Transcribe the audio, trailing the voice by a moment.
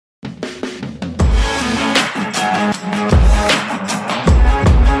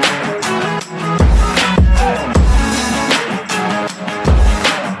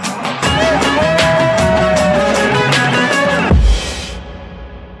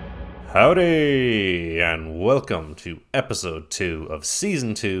Howdy, and welcome to episode 2 of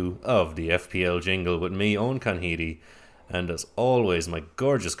season 2 of the FPL Jingle with me, Owen Conheedy, and as always, my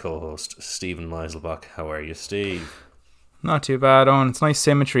gorgeous co-host, Stephen Meiselbach. How are you, Steve? Not too bad, Owen. It's nice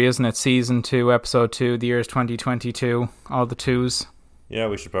symmetry, isn't it? Season 2, episode 2, the year is 2022, all the twos. Yeah,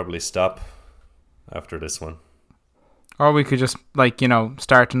 we should probably stop after this one. Or we could just,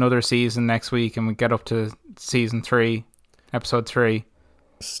 start another season next week and we get up to season 3, episode 3.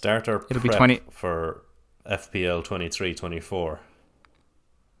 Start our It'll prep be 20 for FPL 23-24.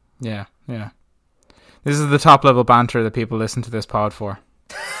 Yeah. This is the top level banter that people listen to this pod for.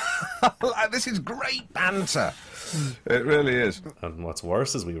 This is great banter. It really is. And what's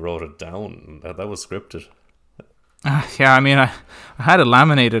worse is we wrote it down. That was scripted. Yeah, I mean, I had it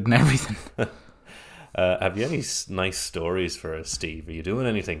laminated and everything. Have you any nice stories for us, Steve? Are you doing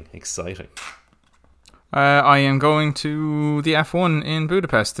anything exciting? I am going to the F1 in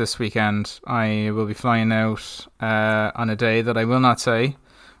Budapest this weekend. I will be flying out on a day that I will not say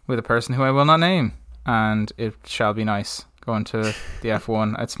with a person who I will not name. And it shall be nice going to the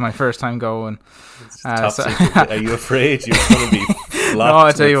F1. It's my first time going. Are you afraid you're going to be flocked? No,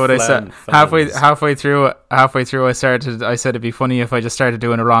 I'll tell you what I said. Fans? Halfway through, I said it'd be funny if I just started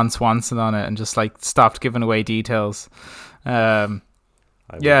doing a Ron Swanson on it and just stopped giving away details. It'll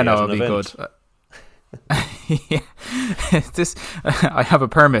be good. Yeah. I have a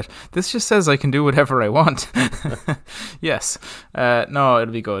permit. This just says I can do whatever I want. Yes. No,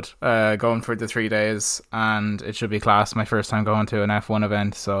 it'll be good. Going for the 3 days, and it should be class. My first time going to an F1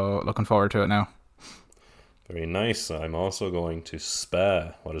 event, so looking forward to it now. Very nice. I'm also going to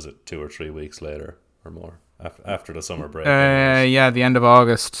Spa. What is it, 2 or 3 weeks later or more? After the summer break. The end of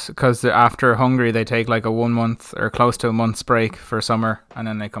August, because after Hungary they take a 1 month or close to a month's break for summer, and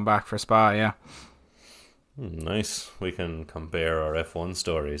then they come back for Spa. Yeah. Nice. We can compare our F1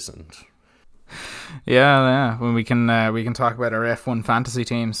 stories and when we can talk about our F1 fantasy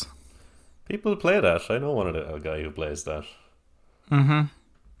teams. People play that. I know a guy who plays that. Doesn't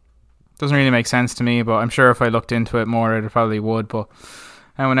really make sense to me, but I'm sure if I looked into it more, it probably would. But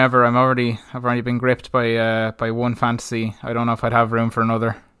whenever I've already been gripped by one fantasy, I don't know if I'd have room for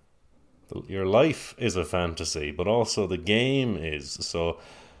another. Your life is a fantasy, but also the game is. So,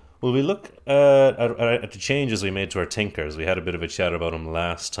 will we look at the changes we made to our tinkers? We had a bit of a chat about them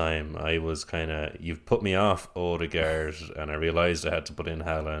last time. I was you've put me off Odegaard, and I realised I had to put in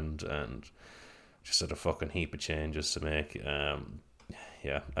Haaland, and just had a fucking heap of changes to make. Do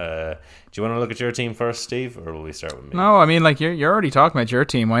you want to look at your team first, Steve, or will we start with me? No, I mean, you're already talking about your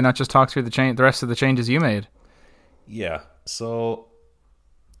team. Why not just talk through the rest of the changes you made? Yeah. So,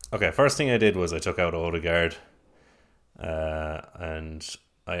 okay. First thing I did was I took out Odegaard, and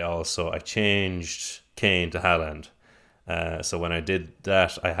I changed Kane to Haaland. So when I did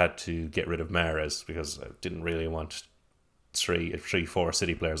that, I had to get rid of Mahrez because I didn't really want four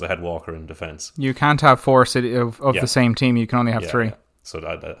City players. I had Walker in defence. You can't have 4 City of the same team. You can only have 3. Yeah. So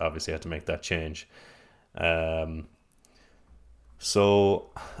I obviously had to make that change.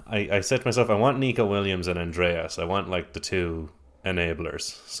 So I said to myself, I want Nico Williams and Andreas. I want the 2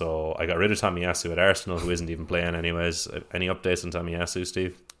 enablers. So I got rid of Tomiyasu at Arsenal, who isn't even playing anyways. Any updates on Tomiyasu,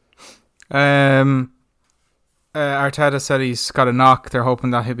 Steve? Arteta said he's got a knock. They're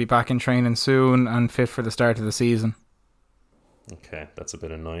hoping that he'll be back in training soon and fit for the start of the season. Okay, that's a bit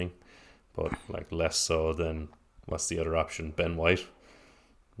annoying, but less so than what's the other option? Ben White.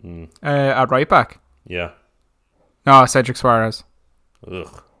 At right back. Yeah. No, Cedric Suarez.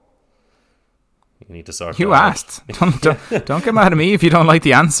 Ugh. You need to sort. You asked. Don't get mad at me if you don't like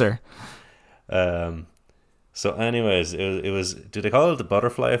the answer. So, anyways, it was. Did they call it the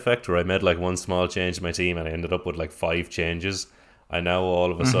butterfly effect, where I made one small change to my team and I ended up with 5 changes? I now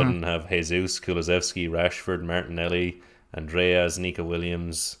all of a sudden have Jesus, Kulusevski, Rashford, Martinelli, Andreas, Nico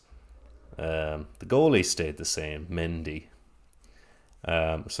Williams. The goalie stayed the same, Mendy.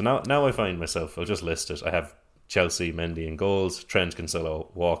 So now I find myself. I'll just list it. I have Chelsea, Mendy in goals, Trent,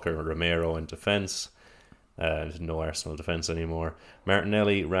 Cancelo, Walker, Romero in defence. No Arsenal defence anymore.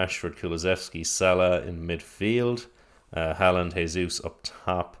 Martinelli, Rashford, Kulusevski, Salah in midfield. Haaland, Jesus up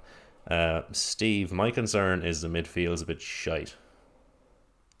top. Steve, my concern is the midfield's a bit shite.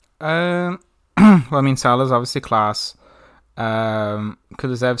 Well, I mean, Salah's obviously class.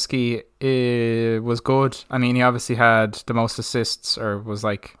 Kulusevski was good. I mean, he obviously had the most assists, or was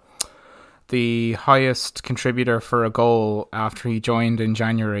the highest contributor for a goal after he joined in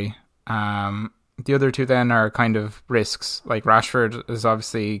January. The other 2 then are kind of risks. Rashford is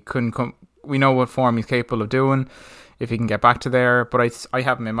obviously couldn't come. We know what form he's capable of doing if he can get back to there. But I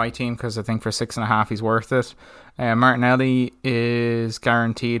have him in my team because I think for 6.5 he's worth it. Martinelli is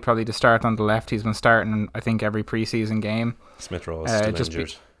guaranteed probably to start on the left. He's been starting, I think, every preseason game. Smith Rowe is still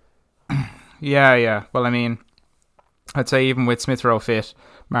injured. Yeah. Well, I mean, I'd say even with Smith Rowe fit,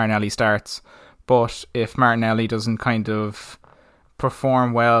 Martinelli starts. But if Martinelli doesn't kind of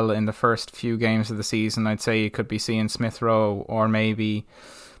perform well in the first few games of the season, I'd say you could be seeing Smith Rowe, or maybe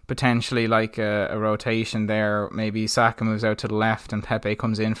potentially like a rotation there. Maybe Saka moves out to the left and Pepe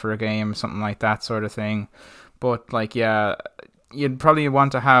comes in for a game, something like that sort of thing. But like, yeah, you'd probably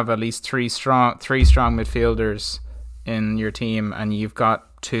want to have at least three strong midfielders in your team, and you've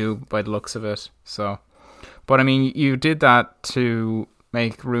got 2 by the looks of it. So, but I mean, you did that to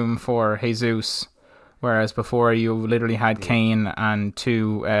make room for Jesus, whereas before you literally had Kane and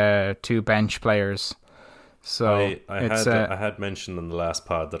two bench players. So I had mentioned in the last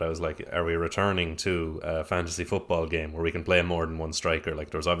pod that I was like, are we returning to a fantasy football game where we can play more than one striker? Like,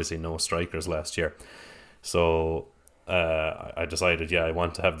 there was obviously no strikers last year. So I decided, I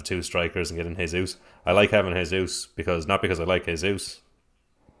want to have the 2 strikers and get in Jesus. I like having Jesus not because I like Jesus.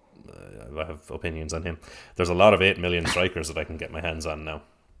 I have opinions on him. There's a lot of 8 million strikers that I can get my hands on now.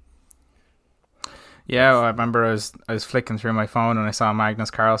 Yeah, well, I remember I was flicking through my phone and I saw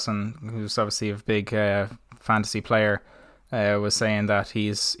Magnus Carlsen, who's obviously a big fantasy player, was saying that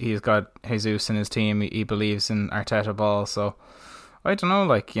he's got Jesus in his team. He believes in Arteta ball. So I don't know,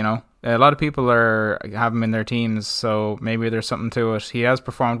 like, you know, a lot of people have him in their teams, so maybe there's something to it. He has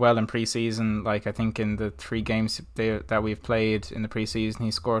performed well in preseason. Like, I think in the 3 games that we've played in the preseason, he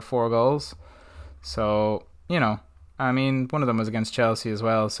scored 4 goals. So, you know, I mean, one of them was against Chelsea as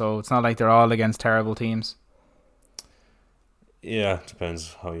well, so it's not like they're all against terrible teams. Yeah, it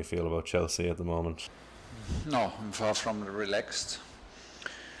depends how you feel about Chelsea at the moment. No, I'm far from relaxed.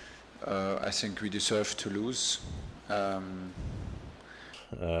 I think we deserve to lose.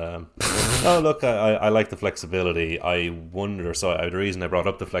 No, look, I like the flexibility. I wonder, the reason I brought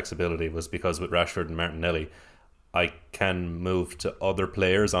up the flexibility was because with Rashford and Martinelli, I can move to other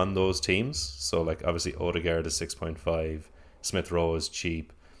players on those teams. So, like, obviously Odegaard is 6.5, Smith Rowe is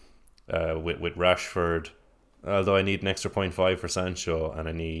cheap. With Rashford, although I need an extra 0.5 for Sancho, and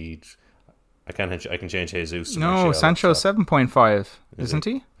I can change Jesus to Martial. Sancho's 7.5, isn't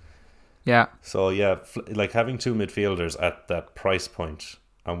he? Yeah. So yeah, like having 2 midfielders at that price point,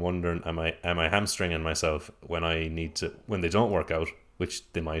 I'm wondering, am I hamstringing myself when they don't work out, which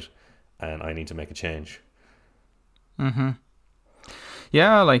they might, and I need to make a change.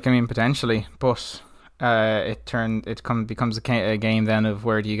 Yeah, like, I mean, potentially, but becomes a game then of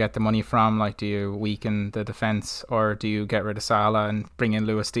where do you get the money from? Like, do you weaken the defense, or do you get rid of Salah and bring in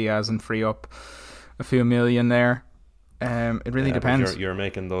Luis Diaz and free up a few million there? It really depends. You're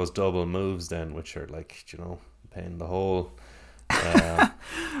making those double moves then, which are, like, you know, paying the whole.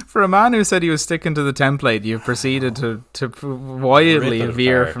 For a man who said he was sticking to the template, you've proceeded to wildly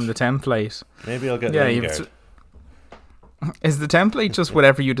veer from the template. Maybe I'll get Lingard. Is the template just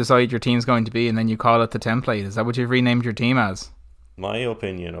whatever you decide your team's going to be, and then you call it the template? Is that what you've renamed your team as? My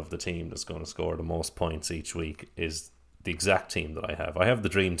opinion of the team that's going to score the most points each week is the exact team that I have. I have the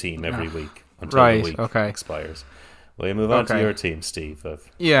dream team every week until the week expires. Will you move on to your team, Steve?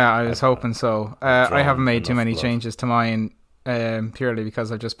 I was hoping so. I haven't made too many changes to mine, purely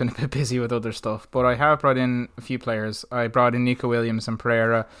because I've just been a bit busy with other stuff. But I have brought in a few players. I brought in Nico Williams and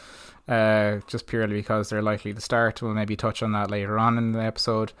Pereira, just purely because they're likely to start. We'll maybe touch on that later on in the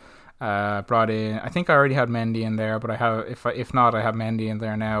episode. Brought in, I think I already had Mendy in there, but I have, if not, I have Mendy in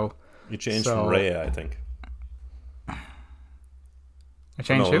there now. You changed from Raya, I think. I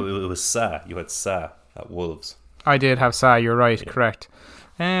changed who? It was Sa. You had Sa at Wolves. I did have Sa, you're right, correct.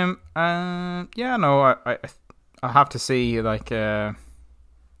 I have to see, like,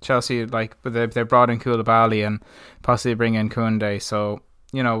 Chelsea, like, they brought in Koulibaly and possibly bring in Koundé, so,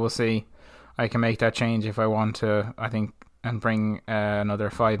 you know, we'll see. I can make that change if I want to, I think, and bring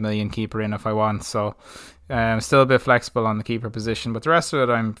another 5 million keeper in if I want, so still a bit flexible on the keeper position, but the rest of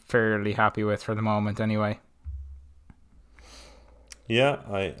it I'm fairly happy with for the moment anyway. Yeah,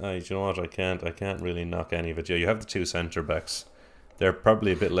 you know what? I can't really knock any of it. Yeah, you have the 2 centre backs. They're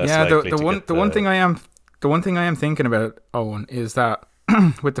probably a bit less likely to get the one thing I am thinking about, Owen, is that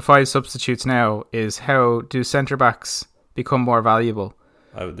with the 5 substitutes now, is how do centre backs become more valuable?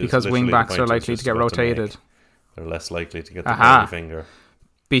 Because wing backs are likely to get rotated. They're less likely to get the belly finger.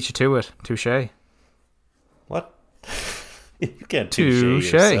 Beat you to it. Touche. What? You can't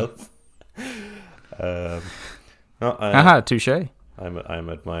touche yourself. Touche. I'm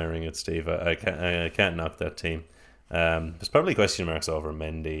admiring it, Steve. I can't knock that team. There's probably question marks over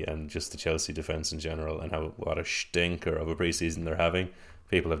Mendy and just the Chelsea defence in general, and what a stinker of a pre-season they're having.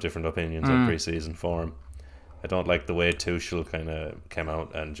 People have different opinions on pre-season form. I don't like the way Tuchel kind of came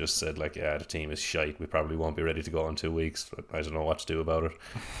out and just said, like, yeah, the team is shite. We probably won't be ready to go in 2 weeks. But I don't know what to do about it.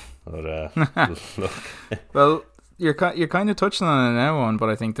 But look. Well, you're kind of touching on it now, but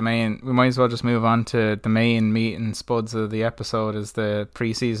I think we might as well just move on to the main meat and spuds of the episode is the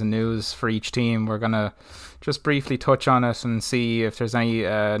pre-season news for each team. We're going to just briefly touch on it and see if there's any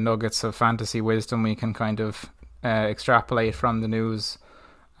nuggets of fantasy wisdom we can kind of extrapolate from the news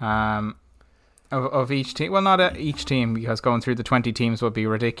of each team. Well, not each team, because going through the 20 teams would be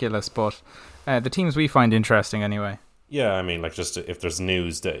ridiculous, but the teams we find interesting anyway. Yeah, I mean, like, just if there's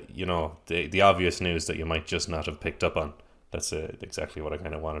news that, the obvious news that you might just not have picked up on, that's exactly what I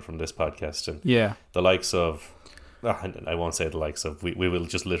kind of wanted from this podcast. And yeah, the likes of, I won't say the likes of, we will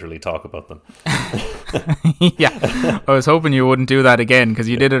just literally talk about them. Yeah, I was hoping you wouldn't do that again, because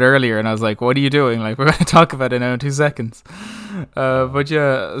you did it earlier and I was like, what are you doing? Like, we're going to talk about it now in 2 seconds. But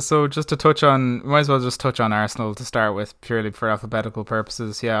yeah, so just to touch on, we might as well just touch on Arsenal to start with, purely for alphabetical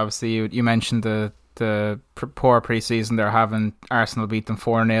purposes. Yeah, obviously you mentioned the poor pre-season they're having. Arsenal beat them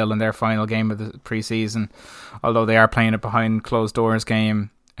 4-0 in their final game of the pre-season, although they are playing it behind closed doors game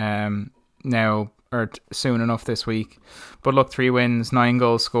now, or soon enough this week. But look, 3 wins, 9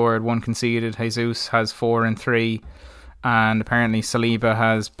 goals scored, 1 conceded. Jesus has 4 and 3, and apparently Saliba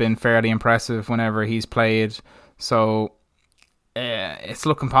has been fairly impressive whenever he's played, so it's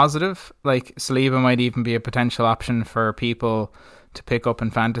looking positive. Like, Saliba might even be a potential option for people to pick up in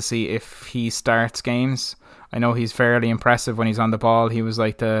fantasy if he starts games. I know he's fairly impressive when he's on the ball. He was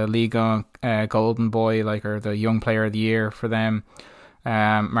like the Liga golden boy, like, or the young player of the year for them.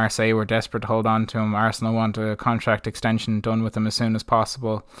 Marseille were desperate to hold on to him. Arsenal want a contract extension done with him as soon as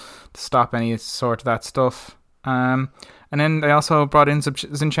possible to stop any sort of that stuff. And then they also brought in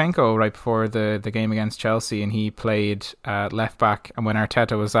Zinchenko right before the game against Chelsea, and he played left back. And when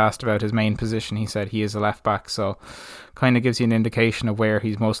Arteta was asked about his main position, he said he is a left back. So kind of gives you an indication of where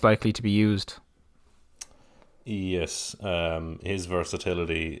he's most likely to be used. Yes, his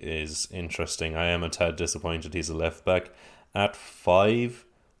versatility is interesting. I am a tad disappointed he's a left back. At 5,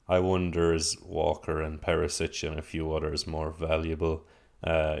 I wonder is Walker and Perisic and a few others more valuable.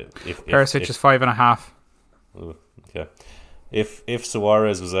 Perisic is 5.5. Okay. If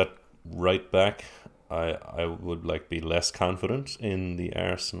Suarez was at right back, I would be less confident in the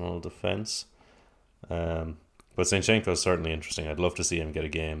Arsenal defence. But Zinchenko is certainly interesting. I'd love to see him get a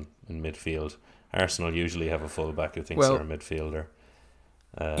game in midfield. Arsenal usually have a full back who thinks they're a midfielder.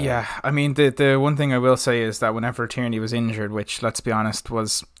 Yeah, I mean, the one thing I will say is that whenever Tierney was injured, which, let's be honest,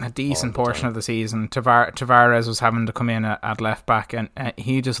 was a decent portion of the season, Tavares was having to come in at left back, and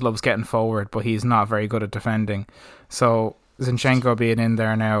he just loves getting forward, but he's not very good at defending. So Zinchenko being in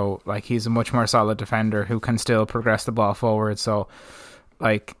there now, like, he's a much more solid defender who can still progress the ball forward. So,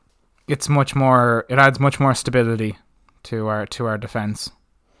 like, it adds much more stability to our defence.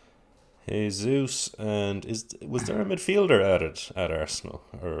 Jesus, and was there a midfielder at Arsenal,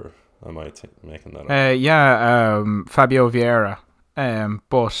 or am I making that up? Fabio Vieira.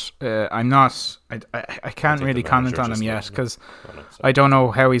 But I'm not. I can't really comment on him yet because I don't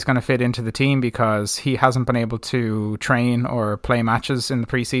know how he's going to fit into the team, because he hasn't been able to train or play matches in the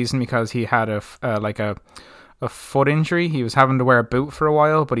preseason because he had a foot injury. He was having to wear a boot for a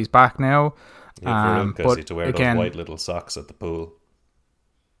while, but he's back now. Yeah, because he had to wear those white little socks at the pool.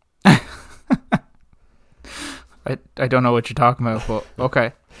 I don't know what you're talking about, but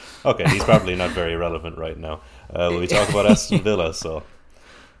okay. Okay, he's probably not very relevant right now. We talk about Aston Villa, so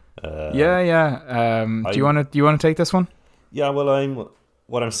do you want to take this one? Yeah, well,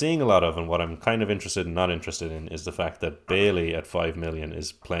 what I'm seeing a lot of, and what I'm kind of interested and not interested in, is the fact that Bailey at 5 million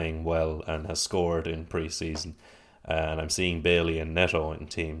is playing well and has scored in pre-season, and I'm seeing Bailey and Neto in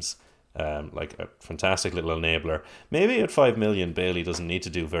teams. Like a fantastic little enabler. Maybe at 5 million, Bailey doesn't need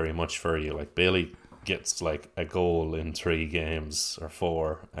to do very much for you. Like, Bailey gets like a goal in 3 games or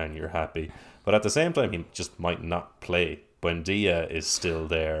 4, and you're happy. But at the same time, he just might not play. Buendia is still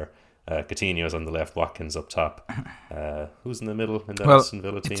there. Coutinho's on the left. Watkins up top. Who's in the middle in the Aston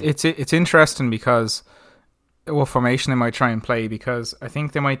Villa team? It's interesting because what formation they might try and play. Because I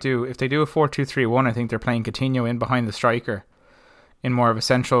think they might do, if they do a 4-2-3-1, I think they're playing Coutinho in behind the striker in more of a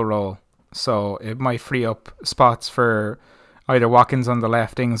central role. So it might free up spots for either Watkins on the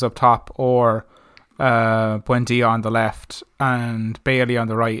left, Ings up top, or Buendia on the left and Bailey on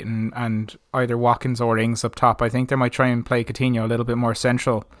the right, and either Watkins or Ings up top. I think they might try and play Coutinho a little bit more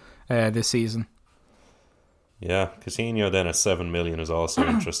central this season. Yeah, Coutinho then at 7 million is also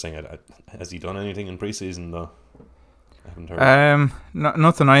interesting. Has he done anything in pre-season though? I haven't heard.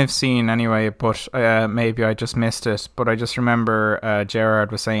 Nothing I've seen anyway, but maybe I just missed it. But I just remember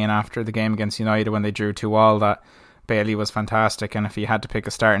Gerrard was saying after the game against United when they drew 2-2 that Bailey was fantastic, and if he had to pick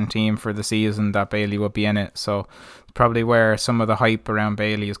a starting team for the season, that Bailey would be in it. So it's probably where some of the hype around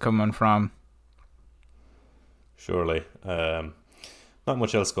Bailey is coming from. Surely. Not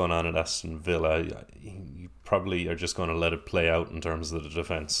much else going on at Aston Villa. You probably are just going to let it play out in terms of the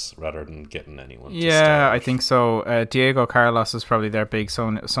defence rather than getting anyone. Yeah, I think so. Diego Carlos is probably their big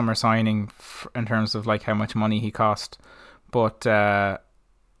summer signing in terms of like how much money he cost, but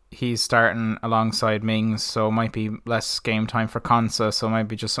he's starting alongside Mings, so it might be less game time for Konsa. So it might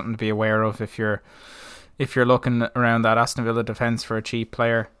be just something to be aware of if you're looking around that Aston Villa defence for a cheap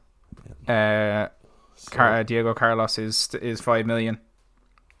player. Diego Carlos is 5 million.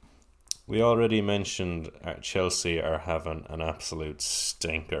 We already mentioned Chelsea are having an absolute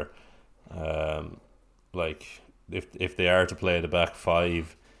stinker. Like if they are to play the back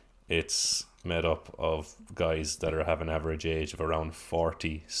five, it's made up of guys that are have an average age of around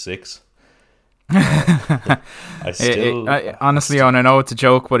 46. Honestly, I know it's a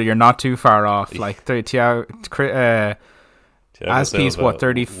joke, but you're not too far off. Like Aspi's what,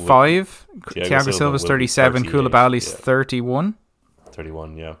 35? Thiago Silva's 37, Koulibaly's 31.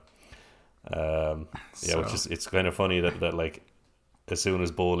 31, yeah. Which is, it's kind of funny that like as soon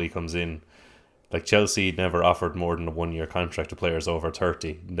as Bowley comes in, like Chelsea never offered more than a 1-year contract to players over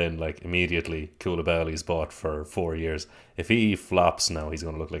 30. Then like immediately Koulibaly's bought for 4 years. If he flops now, he's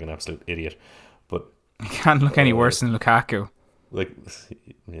going to look like an absolute idiot. But he can't look any worse than Lukaku. Like,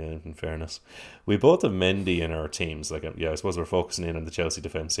 yeah, in fairness, we both have Mendy in our teams. Like, I suppose we're focusing in on the Chelsea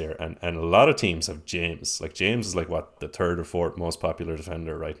defense here, and a lot of teams have James. Like, James is like what, the third or fourth most popular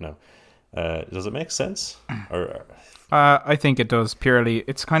defender right now. Does it make sense? Or I think it does. Purely,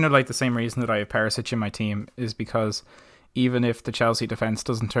 it's kind of like the same reason that I have Perisic in my team, is because even if the Chelsea defense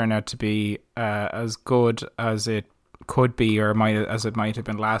doesn't turn out to be as good as it could be, or as it might have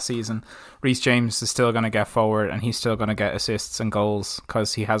been last season, Reece James is still going to get forward and he's still going to get assists and goals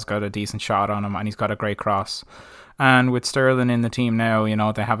because he has got a decent shot on him and he's got a great cross. And with Sterling in the team now, you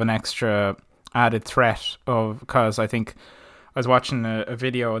know, they have an extra added threat because I think I was watching a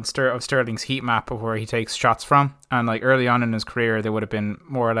video of Sterling's heat map of where he takes shots from, and like early on in his career they would have been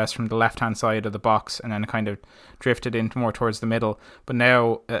more or less from the left hand side of the box and then kind of drifted into more towards the middle. But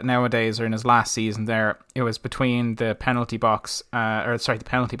now nowadays, or in his last season there, it was between the penalty spot and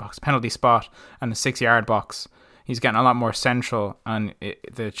the 6-yard box. He's getting a lot more central, and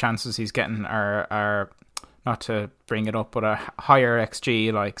the chances he's getting are not to bring it up, but a higher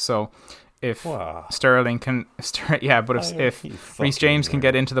XG. Like, so if Sterling can, if Reece James can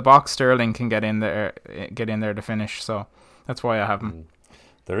get into the box, Sterling can get in there to finish. So that's why I have him.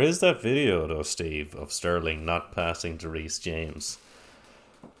 There is that video though, Steve, of Sterling not passing to Reece James.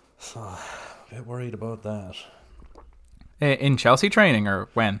 So, a bit worried about that. In Chelsea training or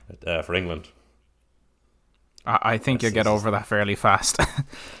when? For England. I think you'll get over that fairly fast.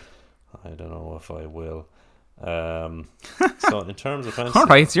 I don't know if I will. So in terms of fantasy, all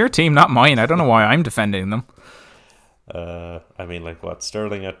right, it's your team, not mine. I don't know why I'm defending them. I mean, like, what,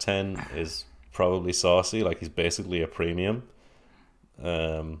 Sterling at 10 is probably saucy. Like, he's basically a premium.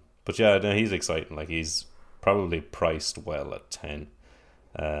 But yeah, no, he's exciting. Like, he's probably priced well at 10.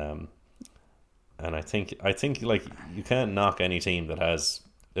 And I think like you can't knock any team that has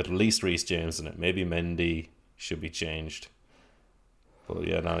at least Reece James in it. Maybe Mendy should be changed. But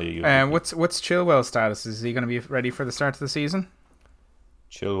yeah, now what's Chilwell's status? Is he going to be ready for the start of the season?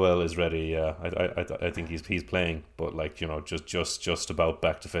 Chilwell is ready. Yeah, I think he's playing, but like, you know, just about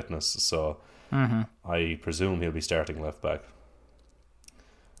back to fitness. So I presume he'll be starting left back.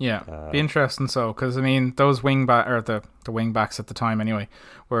 Yeah, be interesting. So, because I mean, those the wing backs at the time anyway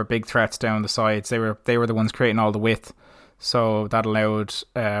were big threats down the sides. They were the ones creating all the width. So that allowed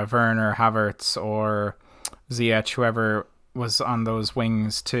Werner, Havertz, or Ziyech, whoever was on those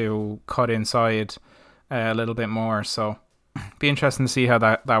wings, to cut inside a little bit more. So be interesting to see how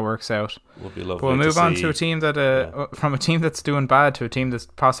that works out. Would be lovely. But we'll move on to a team that from a team that's doing bad to a team that's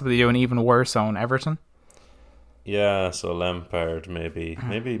possibly doing even worse on Everton. Yeah, so Lampard, maybe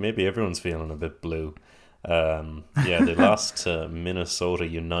everyone's feeling a bit blue. They lost to Minnesota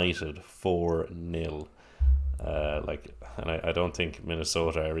United 4-0. And I don't think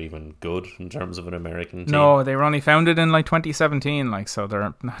Minnesota are even good in terms of an American team. No, they were only founded in like 2017, so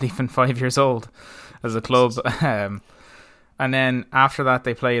they're not even 5 years old as a club. And then after that,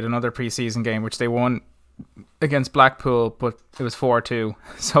 they played another preseason game, which they won against Blackpool, but it was 4-2.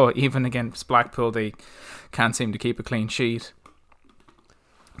 So even against Blackpool, they can't seem to keep a clean sheet.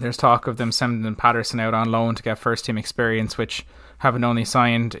 There's talk of them sending Patterson out on loan to get first team experience, which, having only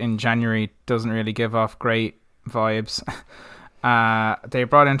signed in January, doesn't really give off great vibes. They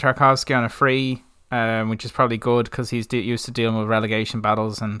brought in Tarkowski on a free, which is probably good because he's used to dealing with relegation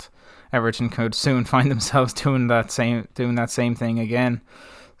battles, and Everton could soon find themselves doing that same thing again.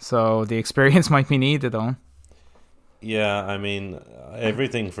 So the experience might be needed, though. Yeah, I mean,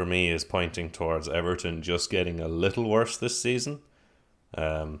 everything for me is pointing towards Everton just getting a little worse this season.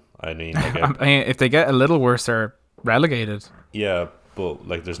 I mean, if they get a little worse, they're relegated. Yeah, but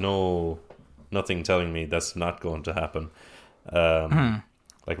like, there's nothing telling me that's not going to happen.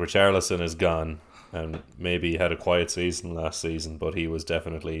 Like, Richarlison is gone, and maybe he had a quiet season last season, but he was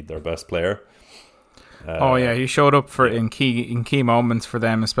definitely their best player. He showed up in key moments for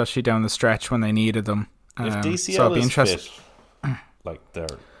them, especially down the stretch when they needed them. If DCL is fit, like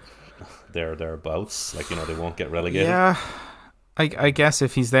they're thereabouts, like, they won't get relegated. Yeah, I guess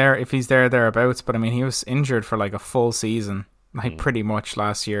if he's thereabouts, but I mean, he was injured for like a full season, like pretty much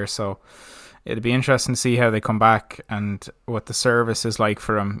last year, so it'd be interesting to see how they come back and what the service is like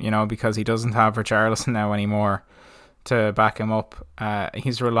for him, because he doesn't have Richarlison now anymore to back him up.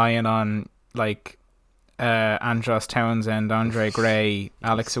 He's relying on like Andros Townsend, Andre Gray,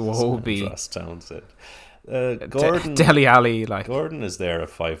 Alex Iwobi, Andros Townsend, Gordon, Dele Alli. Like, Gordon is there at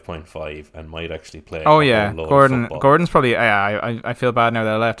 5.5 and might actually play. Oh yeah, Gordon's probably. I feel bad now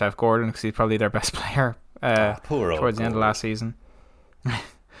that I left. I have Gordon because he's probably their best player. Towards the end of last season.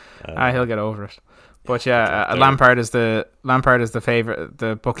 He'll get over it. But yeah, Lampard is the favorite,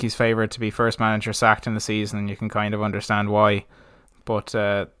 the bookie's favorite to be first manager sacked in the season, and you can kind of understand why. But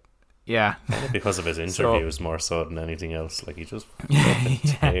yeah, because of his interviews more so than anything else. Like, he just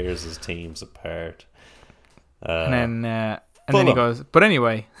tears his teams apart. And then he goes. But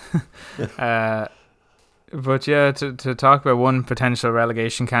anyway, but yeah, to talk about one potential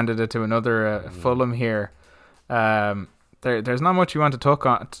relegation candidate to another, Fulham here. There's not much you want to talk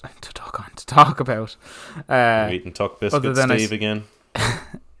about. Eating tuck biscuits, Steve, again.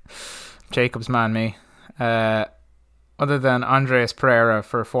 Jacob's man, me. Other than Andreas Pereira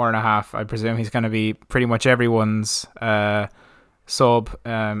for 4.5, I presume he's going to be pretty much everyone's sub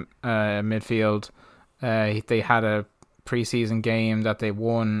midfield. They had a preseason game that they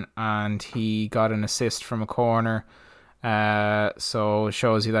won, and he got an assist from a corner. So it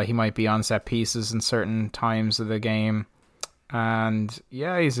shows you that he might be on set pieces in certain times of the game. And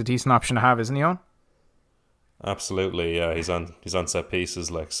yeah, he's a decent option to have, isn't he, Owen? Absolutely, yeah. He's on set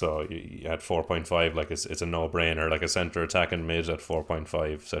pieces, like, so you at 4.5, like, it's a no-brainer. Like, a centre attacking mid at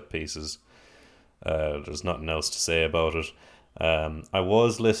 4.5 set pieces. There's nothing else to say about it. I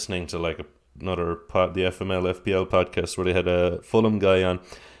was listening to like another the FPL podcast where they had a Fulham guy on,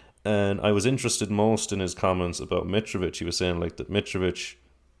 and I was interested most in his comments about Mitrovic. He was saying like that Mitrovic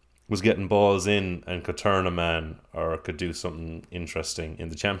was getting balls in and could turn a man or could do something interesting in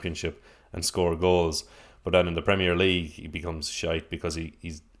the Championship and score goals, but then in the Premier League he becomes shite because he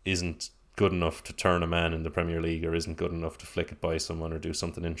isn't good enough to turn a man in the Premier League, or isn't good enough to flick it by someone or do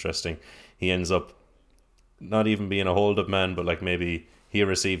something interesting. He ends up not even being a hold-up man, but like maybe he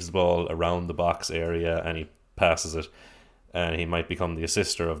receives the ball around the box area and he passes it, and he might become the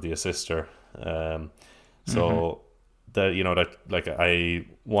assister of the assister. So that, you know, that like I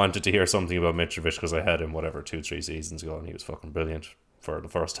wanted to hear something about Mitrovic because I had him 2-3 seasons ago and he was fucking brilliant for the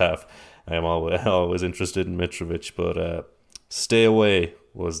first half. I am always interested in Mitrovic, but stay away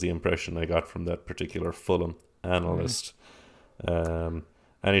was the impression I got from that particular Fulham analyst.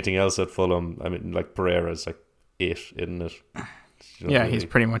 Anything else at Fulham? I mean, like Pereira's like it, isn't it? Yeah, he's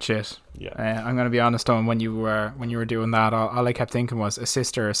pretty much it. Yeah, I'm going to be honest, Owen. When you were doing that, all I kept thinking was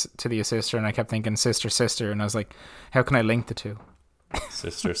assister to the assister, and I kept thinking sister, and I was like, how can I link the two?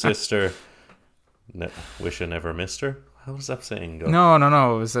 Sister. Wish I never missed her. How does that saying go? No.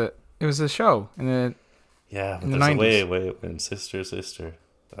 It was a show in the in the there's 90s. a way when sister.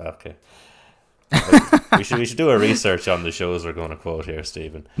 Okay. we should do a research on the shows we're going to quote here,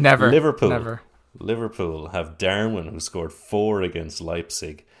 Stephen. Never. Liverpool have Darwin, who scored 4 against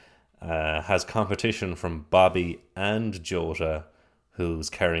Leipzig. Has competition from Bobby and Jota, who's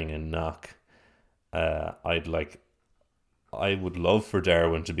carrying a knock. I would love for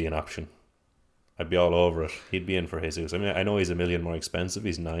Darwin to be an option. I'd be all over it. He'd be in for Jesus. I mean, I know he's $1 million more expensive.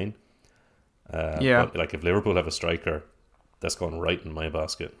 He's 9. But like, if Liverpool have a striker, that's going right in my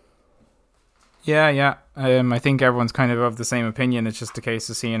basket. Yeah. I think everyone's kind of the same opinion. It's just a case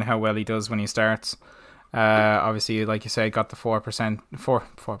of seeing how well he does when he starts. Obviously, like you say, got the 4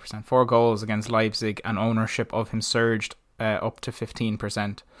 goals against Leipzig, and ownership of him surged up to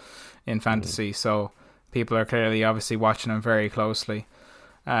 15% in fantasy. So people are clearly, obviously, watching him very closely.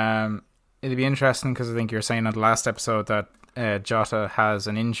 It'll be interesting because I think you were saying on the last episode that Jota has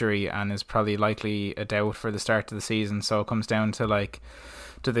an injury and is probably likely a doubt for the start of the season. So it comes down to like,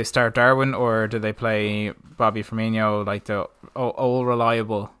 do they start Darwin or do they play Bobby Firmino, like the all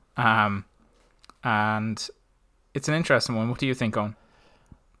reliable? And it's an interesting one. What do you think, Owen?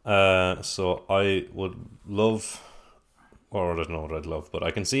 So I would love, or I don't know what I'd love, but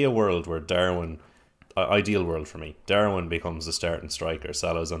I can see a world where Darwin, ideal world for me, Darwin becomes the starting striker,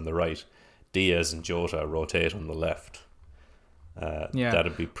 Salah's on the right, Diaz and Jota rotate on the left.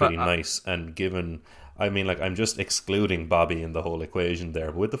 That'd be pretty nice. And given, I mean, like, I'm just excluding Bobby in the whole equation there.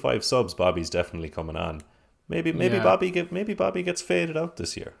 But with the 5 subs, Bobby's definitely coming on. Maybe Bobby gets faded out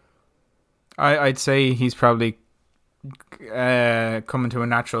this year. I'd say he's probably coming to a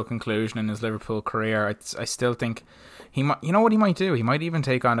natural conclusion in his Liverpool career. I still think he might. You know what he might do? He might even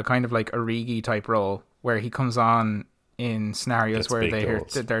take on a kind of like Origi type role where he comes on in scenarios where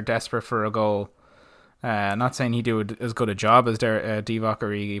they're desperate for a goal. Not saying he do as good a job as Divock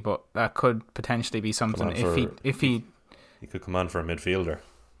Origi, but that could potentially be something if he could come on for a midfielder.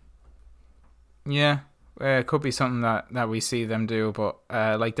 Yeah, it could be something that we see them do. But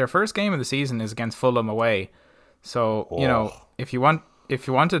like their first game of the season is against Fulham away, so you know if you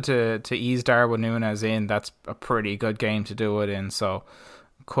wanted to ease Darwin Núñez in, that's a pretty good game to do it in. So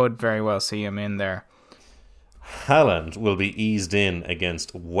could very well see him in there. Haaland will be eased in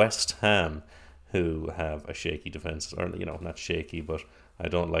against West Ham, who have a shaky defence, or not shaky, but I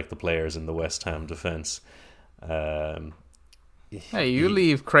don't like the players in the West Ham defence. Hey, you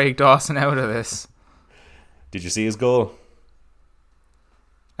leave Craig Dawson out of this. Did you see his goal?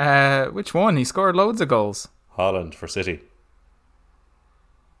 Which one? He scored loads of goals. Haaland for City.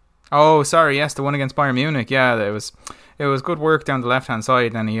 Oh, sorry, yes, the one against Bayern Munich. Yeah, it was good work down the left-hand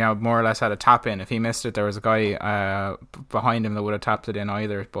side, and he more or less had a tap in. If he missed it, there was a guy behind him that would have tapped it in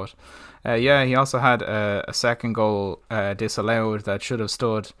either. But he also had a second goal disallowed that should have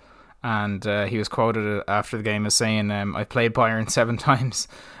stood, and he was quoted after the game as saying, "I played Bayern 7 times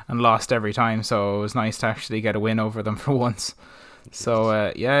and lost every time, so it was nice to actually get a win over them for once."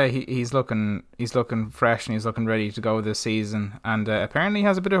 So he's looking fresh and he's looking ready to go this season, and apparently he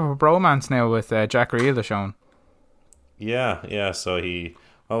has a bit of a bromance now with Jack Grealish on. Yeah. So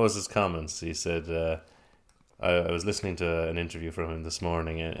what was his comments? He said, I was listening to an interview from him this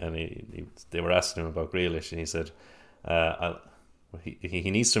morning, and they were asking him about Grealish, and he said,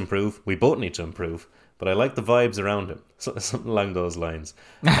 he needs to improve. We both need to improve, but I like the vibes around him. Something along those lines.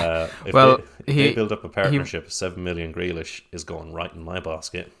 If they build up a partnership, 7 million Grealish is going right in my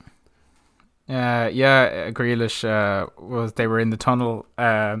basket. Grealish they were in the tunnel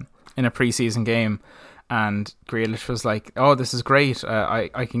in a preseason game, and Grealish was like, "Oh, this is great.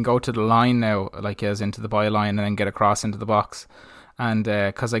 I can go to the line now, like as into the byline, and then get across into the box." And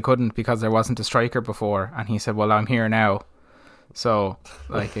because I couldn't, because there wasn't a striker before, and he said, "Well, I'm here now." So,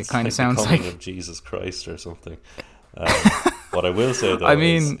 like, it kind of sounds like of Jesus Christ or something. What I will say though,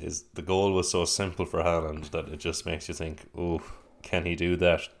 is the goal was so simple for Haaland that it just makes you think, "Oh, can he do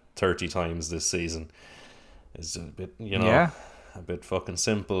that 30 times this season?" It's a bit, a bit fucking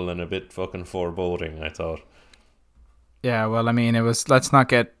simple and a bit fucking foreboding, I thought. Yeah, well, I mean, it was. Let's not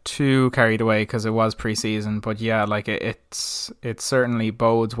get too carried away because it was pre-season, but yeah, like it certainly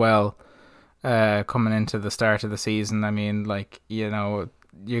bodes well coming into the start of the season. I mean, like, you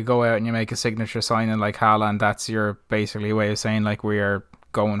go out and you make a signature signing like Haaland, that's your basically way of saying like we are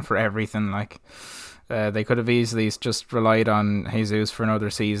going for everything. Like they could have easily just relied on Jesus for another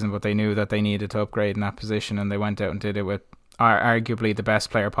season, but they knew that they needed to upgrade in that position, and they went out and did it with arguably the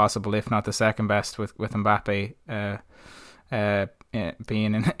best player possible, if not the second best, with Mbappe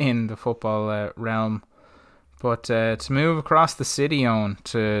being in the football realm. But to move across the city on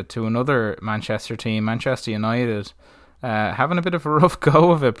to another Manchester team, Manchester United, having a bit of a rough go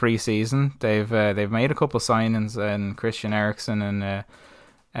of it pre-season. They've made a couple of signings, and Christian Eriksen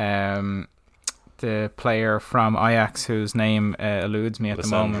and the player from Ajax whose name eludes me at the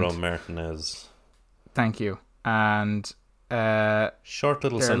moment. Lisandro Martinez. Thank you. And short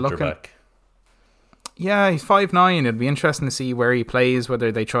little centre back. Yeah, he's 5'9". It'd be interesting to see where he plays,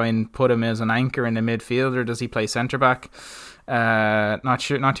 whether they try and put him as an anchor in the midfield, or does he play centre back?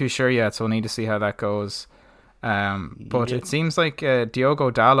 Not too sure yet, so we'll need to see how that goes. But it seems like Diogo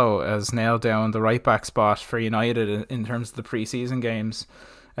Dalot has nailed down the right back spot for United in terms of the pre-season games.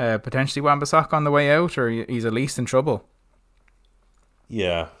 Potentially Wan-Bissaka on the way out, or he's at least in trouble.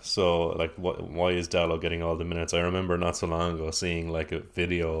 Yeah, so like, why is Dalot getting all the minutes? I remember not so long ago seeing like a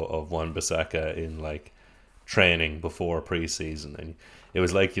video of Wan-Bissaka in like training before pre-season, and it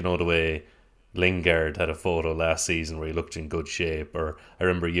was like, the way Lingard had a photo last season where he looked in good shape, or I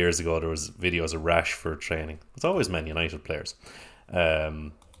remember years ago there was videos of Rashford training. It's always Man United players.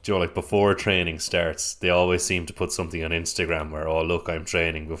 Like before training starts, they always seem to put something on Instagram where, oh look, I'm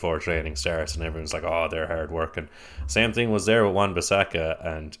training before training starts, and everyone's like, oh, they're hard working. Same thing was there with Wan-Bissaka,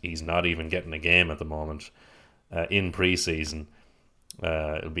 and he's not even getting a game at the moment in pre-season.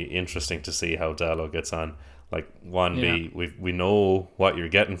 It'll be interesting to see how Dalot gets on. Like Wan-B, we know what you're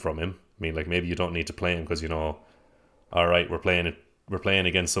getting from him. I mean, like, maybe you don't need to play him because, you know, all right, we're playing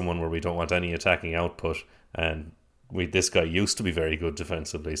against someone where we don't want any attacking output, and this guy used to be very good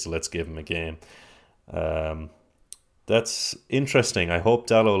defensively, so let's give him a game. That's interesting. I hope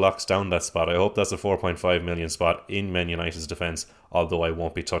Dalot locks down that spot. I hope that's a 4.5 million spot in Man United's defence, although I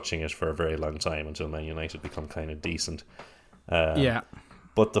won't be touching it for a very long time until Man United become kind of decent.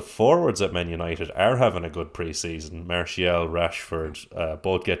 But the forwards at Man United are having a good pre-season. Martial, Rashford,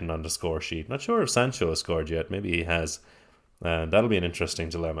 both getting on the score sheet. Not sure if Sancho has scored yet. Maybe he has. That'll be an interesting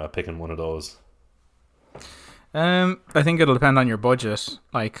dilemma, picking one of those. I think it'll depend on your budget.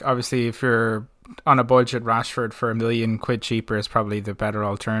 Like, obviously, if you're on a budget, Rashford for £1 million cheaper is probably the better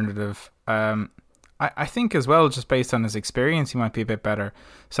alternative. I think as well, just based on his experience, he might be a bit better.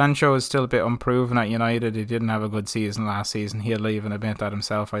 Sancho is still a bit unproven at United. He didn't have a good season last season. He'll even admit that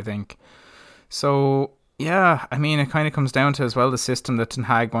himself, I think. So, yeah, I mean, it kind of comes down to as well the system that Ten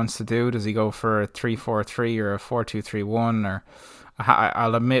Hag wants to do. Does he go for a 3-4-3 or a 4-2-3-1? Or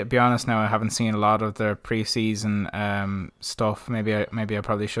I'll be honest now, I haven't seen a lot of the pre-season stuff. Maybe I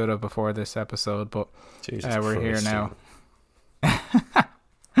probably should have before this episode, but we're here now.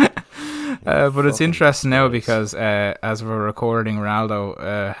 But it's interesting now because as we're recording,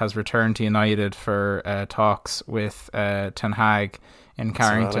 Ronaldo has returned to United for talks with Ten Hag in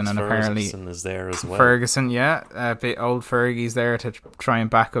Carrington, and apparently Ferguson is there as well. Ferguson, a bit old Fergie's there to try and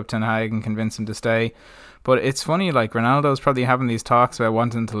back up Ten Hag and convince him to stay. But it's funny, like, Ronaldo's probably having these talks about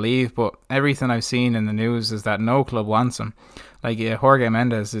wanting to leave, but everything I've seen in the news is that no club wants him. Like, Jorge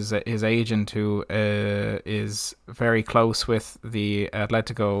Mendes is his agent, who is very close with the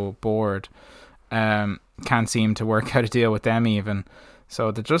Atletico board. Can't seem to work out a deal with them even. So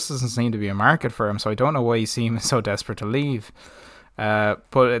there just doesn't seem to be a market for him. So I don't know why he seems so desperate to leave.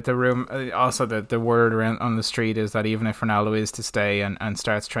 But the word around on the street is that even if Ronaldo is to stay and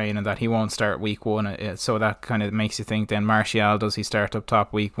starts training, that he won't start week one. So that kind of makes you think then, Martial, does he start up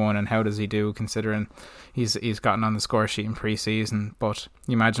top week one, and how does he do considering he's gotten on the score sheet in pre-season? But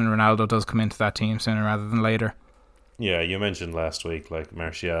you imagine Ronaldo does come into that team sooner rather than later. Yeah, you mentioned last week, like,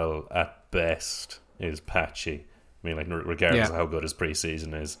 Martial at best is patchy. I mean, like, regardless of how good his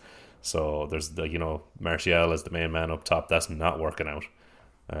pre-season is. So there's Martial as the main man up top. That's not working out.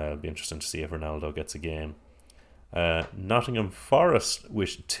 It'll be interesting to see if Ronaldo gets a game. Nottingham Forest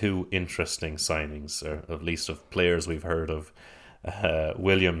with two interesting signings, or at least of players we've heard of.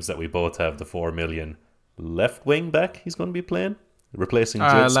 Williams, that we both have, the 4 million left wing back he's going to be playing, replacing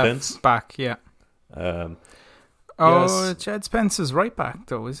Jed Spence. Left back, yeah. Yes. Jed Spence is right back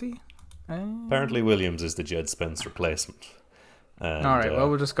though, is he? Apparently Williams is the Jed Spence replacement. And, all right, well,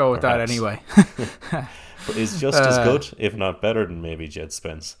 we'll just go with that anyway. But he's just as good, if not better, than maybe Jed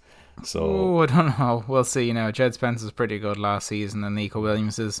Spence. So I don't know. We'll see now. Jed Spence was pretty good last season, and Nico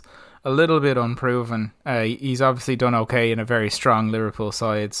Williams is a little bit unproven. He's obviously done okay in a very strong Liverpool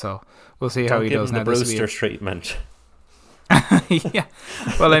side, so we'll see how he does now. Don't give him the Brewster treatment. Yeah.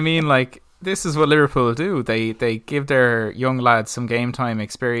 Well, I mean, like, this is what Liverpool do. They give their young lads some game time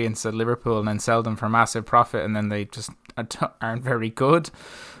experience at Liverpool and then sell them for massive profit, and then they just aren't very good.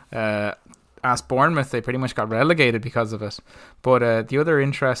 As Bournemouth, they pretty much got relegated because of it. But the other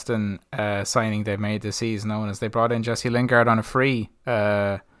interesting signing they made this season, is they brought in Jesse Lingard on a free.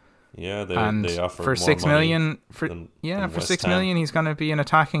 They offered for more $6 million. For $6 million, he's going to be an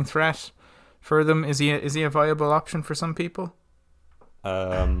attacking threat for them. Is he a viable option for some people?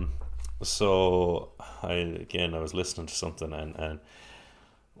 So I was listening to something, and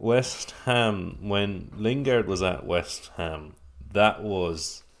West Ham, when Lingard was at West Ham, that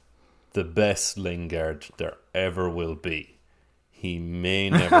was the best Lingard there ever will be. He may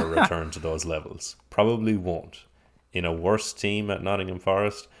never return to those levels. Probably won't. In a worse team at Nottingham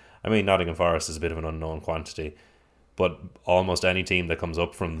Forest, I mean, Nottingham Forest is a bit of an unknown quantity, but almost any team that comes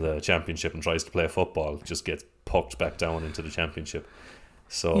up from the Championship and tries to play football just gets poked back down into the Championship.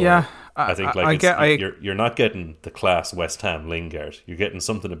 So yeah, I think you're not getting the class West Ham Lingard. You're getting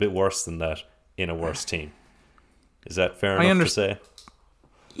something a bit worse than that in a worse team. Is that fair enough to say?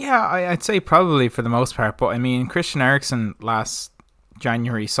 Yeah, I'd say probably for the most part. But I mean, Christian Eriksen last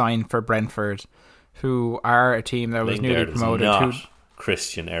January signed for Brentford, who are a team that was Lingard newly promoted.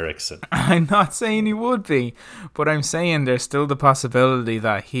 Christian Eriksen. I'm not saying he would be, but I'm saying there's still the possibility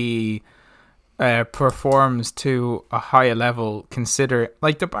that he performs to a higher level. Consider,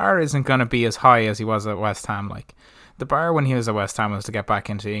 like, the bar isn't going to be as high as he was at West Ham. Like, the bar when he was at West Ham was to get back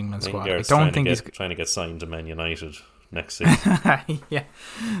into the England squad. I don't think he's trying to get signed to Man United next season. Yeah,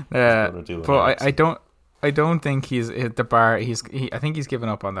 but I don't think he's hit the bar. I think he's given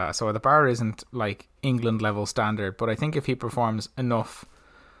up on that. So the bar isn't like England level standard, but I think if he performs enough,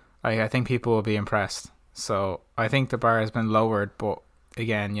 I think people will be impressed. So I think the bar has been lowered, but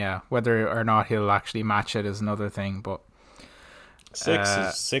again, yeah, whether or not he'll actually match it is another thing. But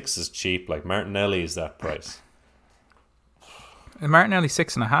six is cheap. Like Martinelli is that price. Martinelli's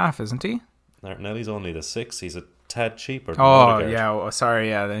 6.5, isn't he? Martinelli's only the 6. He's a tad cheaper. Oh yeah, sorry,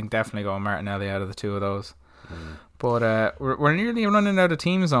 yeah, I think definitely go Martinelli out of the two of those. But we're nearly running out of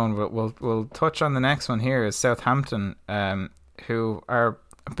team zone. But we'll touch on the next one here is Southampton, who are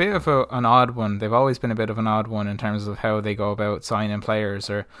a bit of an odd one. They've always been a bit of an odd one in terms of how they go about signing players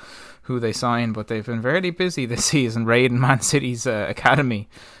or who they sign, but they've been very busy this season raiding Man City's academy.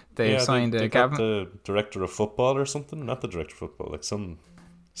 They've signed Gavin, the director of football or something. Not the director of football, like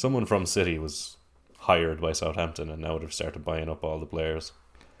someone from City was hired by Southampton, and now they've started buying up all the players.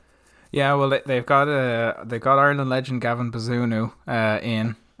 Yeah, well, they've got Ireland legend Gavin Bazunu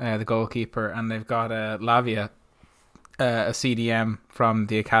in the goalkeeper, and they've got Lavia, a CDM from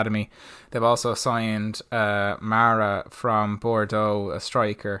the academy. They've also signed Mara from Bordeaux, a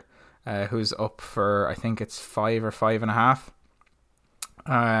striker, who's up for, I think it's 5 or 5.5.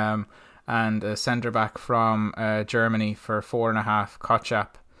 And a centre back from Germany for 4.5, Kotchap.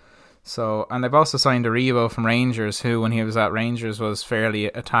 So, and they've also signed Aribo from Rangers, who when he was at Rangers was fairly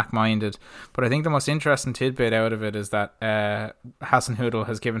attack minded. But I think the most interesting tidbit out of it is that Hasenhüttl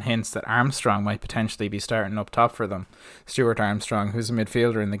has given hints that Armstrong might potentially be starting up top for them. Stuart Armstrong, who's a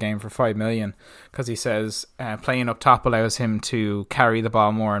midfielder in the game for 5 million, because he says playing up top allows him to carry the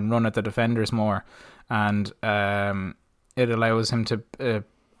ball more and run at the defenders more, and it allows him to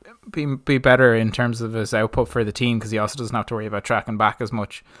be better in terms of his output for the team, because he also doesn't have to worry about tracking back as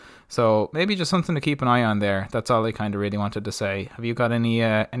much. So maybe just something to keep an eye on there. That's all I kind of really wanted to say. Have you got any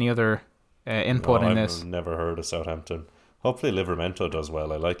other input in this? I've never heard of Southampton. Hopefully Livramento does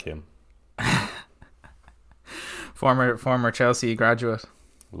well. I like him. Former Chelsea graduate.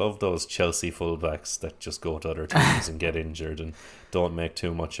 Love those Chelsea fullbacks that just go to other teams and get injured and don't make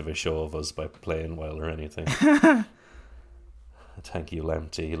too much of a show of us by playing well or anything. Thank you,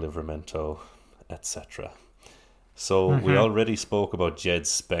 Lamptey, Livramento, etc. So we already spoke about Jed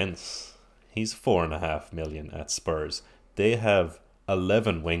Spence. He's 4.5 million at Spurs. They have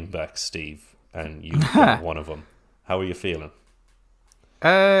 11 wingbacks, Steve, and you've got one of them. How are you feeling?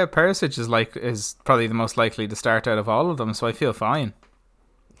 Perisic is probably the most likely to start out of all of them, so I feel fine.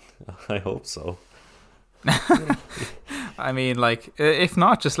 I hope so. I mean, like, if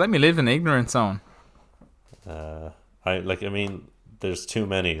not, just let me live in ignorance zone. There's too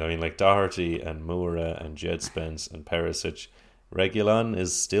many. I mean, like Doherty and Moura and Jed Spence and Perisic. Reguilon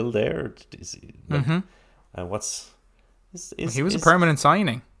is still there. And he was a permanent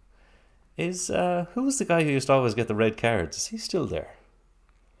signing. Who's the guy who used to always get the red cards? Is he still there?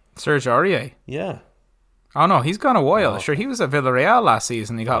 Serge Aurier. Yeah. Oh no, he's gone a while. Sure, he was at Villarreal last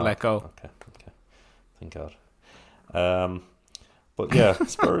season. He got let go. Okay. Thank God. But yeah,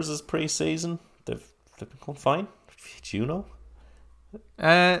 Spurs' pre-season, they've been going fine. Do you know?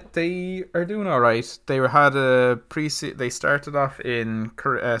 They are doing all right. They They started off in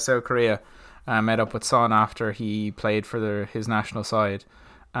South Korea, met up with Son after he played for his national side,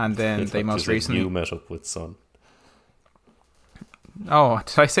 and then they most recently. You met up with Son. Oh,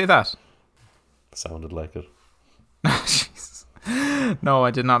 did I say that? Sounded like it. Jesus. No,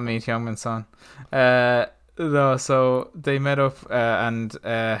 I did not meet Youngman Son. No, so they met up and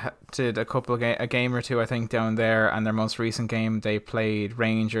did a game or two, I think, down there. And their most recent game, they played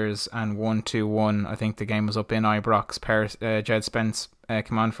Rangers and 1-2-1. I think the game was up in Ibrox. Jed Spence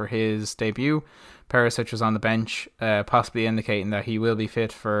came on for his debut. Perisic was on the bench, possibly indicating that he will be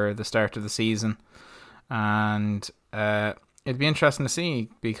fit for the start of the season. And it'd be interesting to see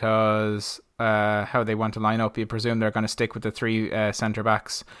because how they want to line up. You presume they're going to stick with the 3 centre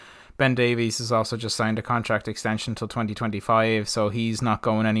backs. Ben Davies has also just signed a contract extension till 2025, so he's not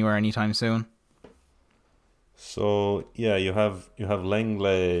going anywhere anytime soon. So yeah, you have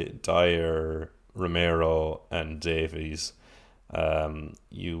Lenglet, Dyer, Romero, and Davies.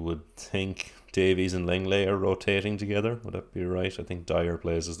 You would think Davies and Lenglet are rotating together. Would that be right? I think Dyer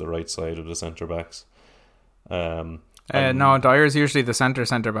plays as the right side of the centre backs. No, Dyer's usually the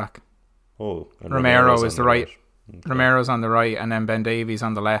centre back. Oh, and Romero is the right. Okay. Romero's on the right, and then Ben Davies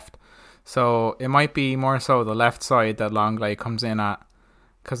on the left. So it might be more so the left side that Longley comes in at,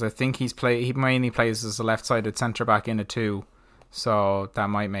 because I think he mainly plays as a left-sided centre-back in a 2. So that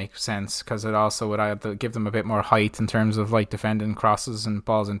might make sense, because it also would give them a bit more height in terms of like defending crosses and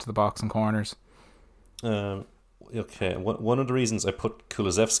balls into the box and corners. Okay, one of the reasons I put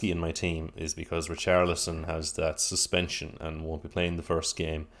Kulusevski in my team is because Richarlison has that suspension and won't be playing the first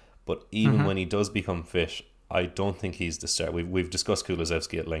game. But even when he does become fit, I don't think he's the start. We've discussed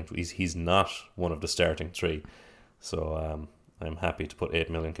Kulusevski at length. He's not one of the starting 3. So I'm happy to put 8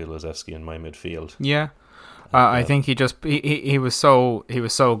 million Kulusevski in my midfield. Yeah. I think he was so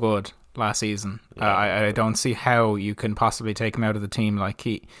good last season. Yeah. I don't see how you can possibly take him out of the team. Like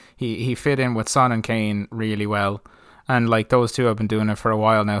he fit in with Son and Kane really well, and like those two have been doing it for a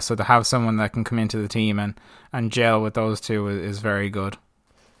while now. So to have someone that can come into the team and gel with those two is very good.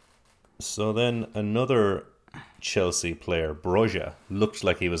 So then another Chelsea player, Broja, looked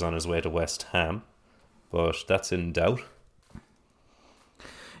like he was on his way to West Ham, but that's in doubt.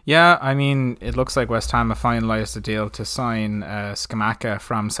 Yeah, I mean, it looks like West Ham have finalised a deal to sign Scamacca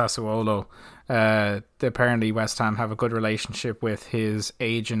from Sassuolo. Apparently West Ham have a good relationship with his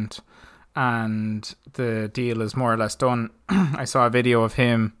agent, and the deal is more or less done. I saw a video of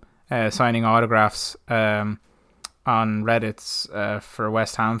him signing autographs on Reddit's for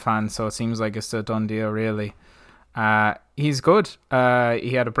West Ham fans, so it seems like it's a done deal, really. He's good.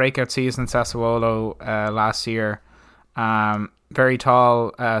 He had a breakout season at Sassuolo last year. Very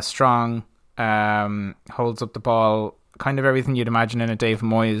tall, strong, holds up the ball, kind of everything you'd imagine in a Dave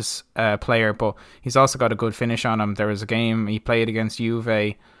Moyes player, but he's also got a good finish on him. There was a game he played against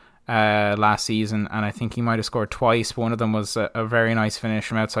Juve last season, and I think he might have scored twice. One of them was a very nice finish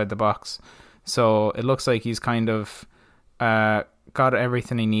from outside the box. So it looks like he's kind of got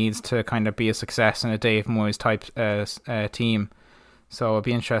everything he needs to kind of be a success in a Dave Moyes type team. So it'll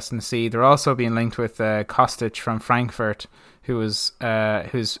be interesting to see. They're also being linked with Kostic from Frankfurt, whose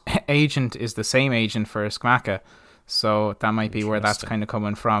agent is the same agent for Scamacca. So that might be where that's kind of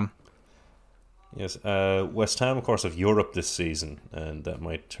coming from. Yes, West Ham, of course, have Europe this season, and that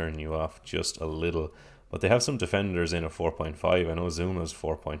might turn you off just a little. But they have some defenders in at 4.5. I know Zuma's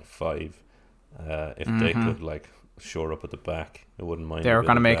 4.5. If they could like shore up at the back, I wouldn't mind. They were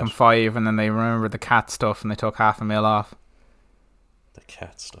going to make him 5, and then they remembered the cat stuff, and they took $500,000 off. The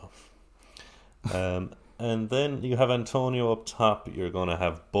cat stuff. And then you have Antonio up top. You're going to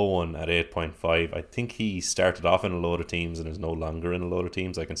have Bowen at 8.5. I think he started off in a load of teams and is no longer in a load of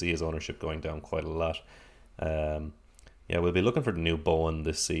teams. I can see his ownership going down quite a lot. We'll be looking for the new Bowen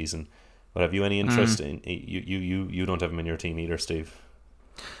this season. But have you any interest in you don't have him in your team either, Steve?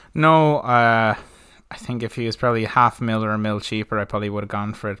 No, I think if he was probably $500,000 or $1 million cheaper, I probably would have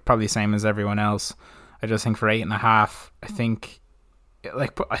gone for it. Probably the same as everyone else. I just think for 8.5,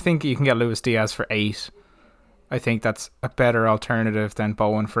 I think you can get Luis Diaz for 8. I think that's a better alternative than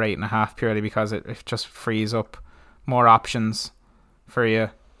Bowen for 8.5, purely because it just frees up more options for you.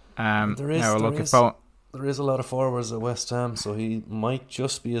 There is a lot of forwards at West Ham, so he might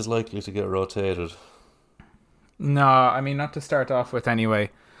just be as likely to get rotated. No, I mean, not to start off with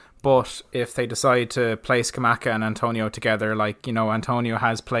anyway. But if they decide to play Scamacca and Antonio together, like, you know, Antonio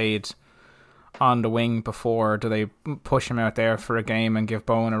has played on the wing before, do they push him out there for a game and give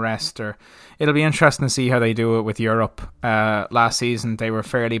Bowen a rest? Or it'll be interesting to see how they do it with Europe. Last season they were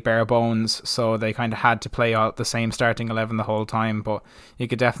fairly bare bones, so they kind of had to play out the same starting 11 the whole time, but you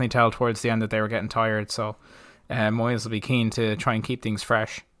could definitely tell towards the end that they were getting tired, so Moyes will be keen to try and keep things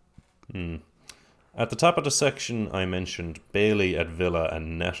fresh. At the top of the section, I mentioned Bailey at Villa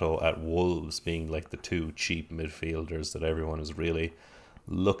and Neto at Wolves being like the two cheap midfielders that everyone is really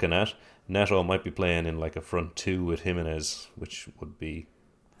looking at. Neto might be playing in like a front 2 with Jimenez, which would be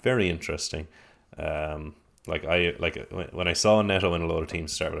very interesting. When I saw Neto in a lot of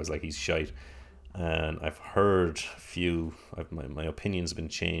teams start, I was like, he's shite. And I've heard my opinion's been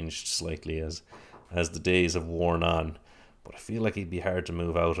changed slightly as the days have worn on, but I feel like he'd be hard to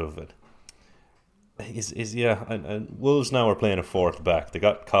move out of it. And Wolves now are playing a fourth back. They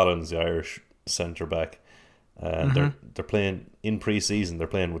got Collins, the Irish centre back, and they're playing in pre-season. They're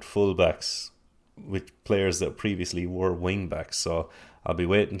playing with full backs, with players that previously were wing backs. So I'll be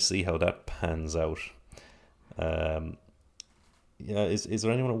waiting to see how that pans out. Is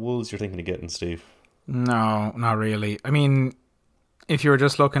there anyone at Wolves you're thinking of getting, Steve? No, not really. I mean, if you were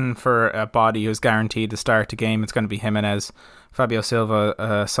just looking for a body who's guaranteed to start the game, it's going to be Jimenez. Fabio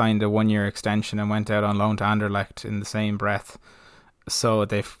Silva signed a 1-year extension and went out on loan to Anderlecht in the same breath. So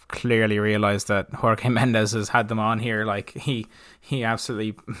they've clearly realised that Jorge Mendes has had them on here. Like he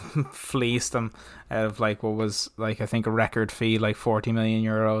absolutely fleeced them out of like what was like I think a record fee, like 40 million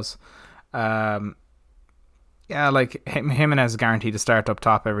euros. Yeah, like Jimenez is guaranteed to start up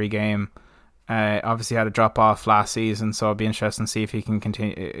top every game. Obviously had a drop off last season, so it'll be interesting to see if he can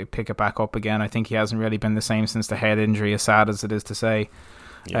continue pick it back up again. I think he hasn't really been the same since the head injury, as sad as it is to say.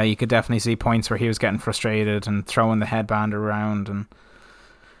 Yeah. You could definitely see points where he was getting frustrated and throwing the headband around, and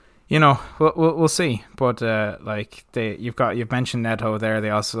we'll see. But you've mentioned Neto there.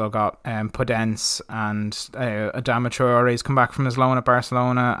 They also got Podence and Adama Traore's come back from his loan at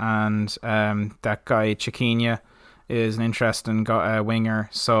Barcelona, and that guy Chiquinha is an interesting winger.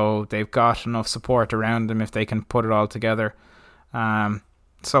 So they've got enough support around them if they can put it all together.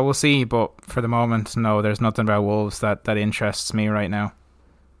 So we'll see. But for the moment, no, there's nothing about Wolves that interests me right now.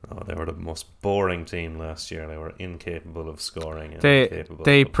 Oh, they were the most boring team last year. They were incapable of scoring.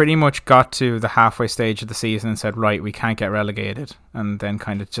 They pretty much got to the halfway stage of the season and said, right, we can't get relegated, and then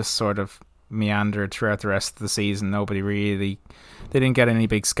kind of just sort of meandered throughout the rest of the season. They didn't get any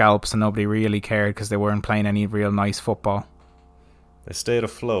big scalps, and nobody really cared because they weren't playing any real nice football. They stayed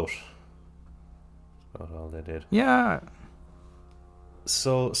afloat. That's all they did. Yeah.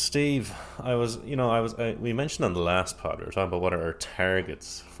 So, Steve, we mentioned on the last pod, we were talking about what are our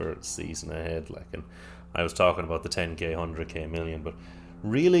targets for the season ahead, and I was talking about the 10k, 100k, million, but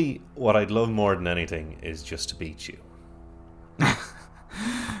really what I'd love more than anything is just to beat you.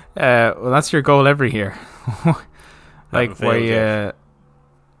 Well, that's your goal every year.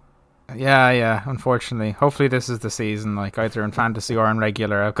 Yeah, unfortunately. Hopefully this is the season, either in fantasy or in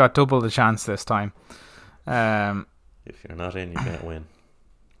regular. I've got double the chance this time. If you're not in, you can't win.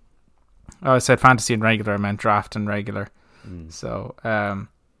 Oh, I said fantasy and regular. I meant draft and regular. So,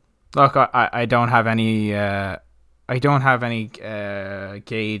 look, I don't have any. I don't have any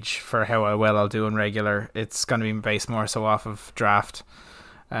gauge for how well I'll do in regular. It's going to be based more so off of draft.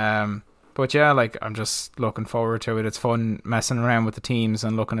 But yeah, I'm just looking forward to it. It's fun messing around with the teams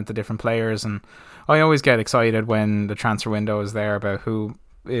and looking at the different players, and I always get excited when the transfer window is there about who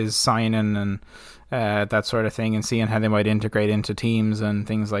is signing and that sort of thing, and seeing how they might integrate into teams and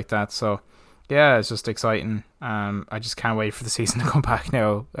things like that. So yeah, it's just exciting. I just can't wait for the season to come back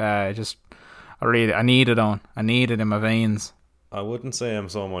now. I need it on. I need it in my veins. I wouldn't say I'm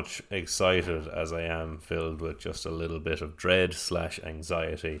so much excited as I am filled with just a little bit of dread /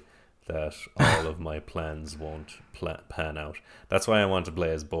 anxiety that all of my plans won't pan out. That's why I want to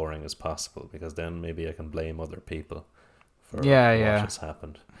play as boring as possible, because then maybe I can blame other people for what has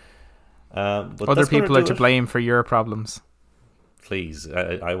happened. But other people are to blame for your problems. Please,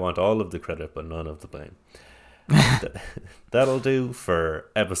 I want all of the credit but none of the blame. That'll do for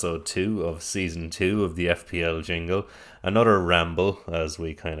episode 2 of season 2 of the FPL Jingle. Another ramble as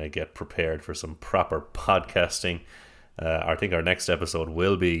we kind of get prepared for some proper podcasting. I think our next episode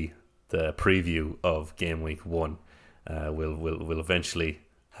will be the preview of game week 1. We'll eventually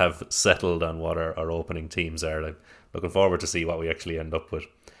have settled on what our opening teams are. I'm looking forward to see what we actually end up with.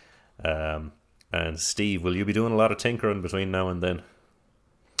 And Steve, will you be doing a lot of tinkering between now and then?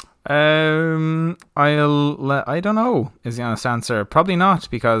 I don't know is the honest answer. Probably not,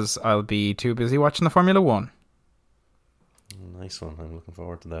 because I'll be too busy watching the Formula 1. Nice one. I'm looking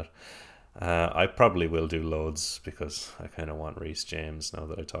forward to that. I probably will do loads because I kind of want Reece James now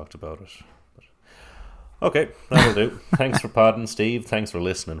that I talked about it. But, okay, that'll do. Thanks for podding, Steve. Thanks for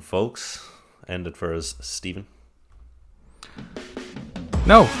listening, folks. End it for us, Stephen.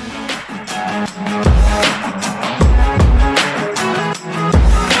 No.